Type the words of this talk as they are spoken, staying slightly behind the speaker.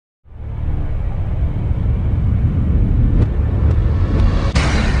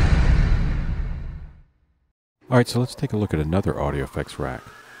Alright, so let's take a look at another audio effects rack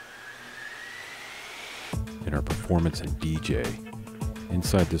in our Performance and DJ.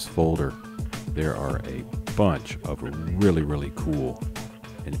 Inside this folder, there are a bunch of really cool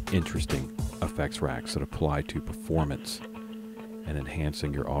and interesting effects racks that apply to performance and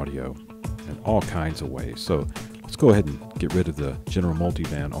enhancing your audio in all kinds of ways. So let's go ahead and get rid of the general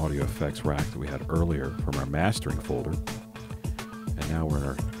multiband audio effects rack that we had earlier from our mastering folder. And now we're in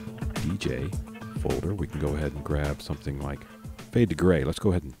our DJ folder. We can go ahead and grab something like fade to gray. Let's go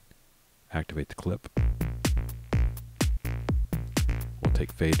ahead and activate the clip. We'll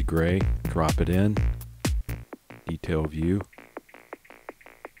take fade to gray, drop it in, detail view.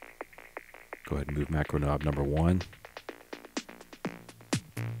 Go ahead and move macro knob number 1.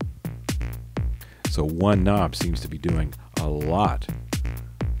 So one knob seems to be doing a lot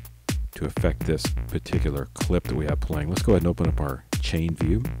to affect this particular clip that we have playing. Let's go ahead and open up our chain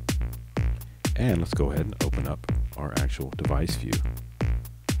view. And let's go ahead and open up our actual device view.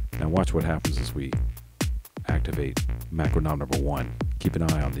 Now watch what happens as we activate macro knob number 1. Keep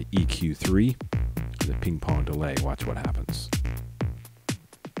an eye on the EQ3, the ping pong delay. Watch what happens.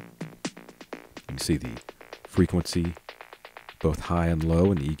 You can see the frequency, both high and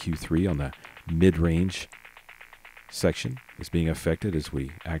low in the EQ3 on the mid-range section is being affected as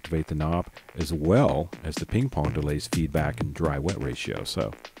we activate the knob, as well as the ping pong delay's feedback and dry-wet ratio.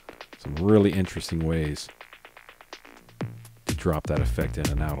 So some really interesting ways to drop that effect in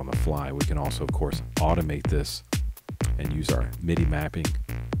and out on the fly. We can also, of course, automate this and use our MIDI mapping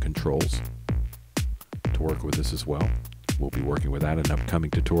controls to work with this as well. We'll be working with that in an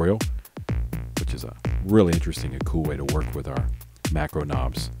upcoming tutorial, which is a really interesting and cool way to work with our macro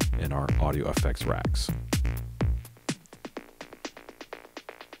knobs in our audio effects racks.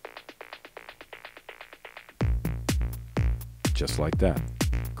 Just like that.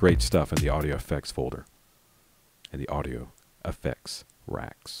 Great stuff in the audio effects folder and the audio effects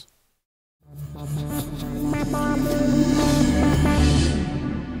racks.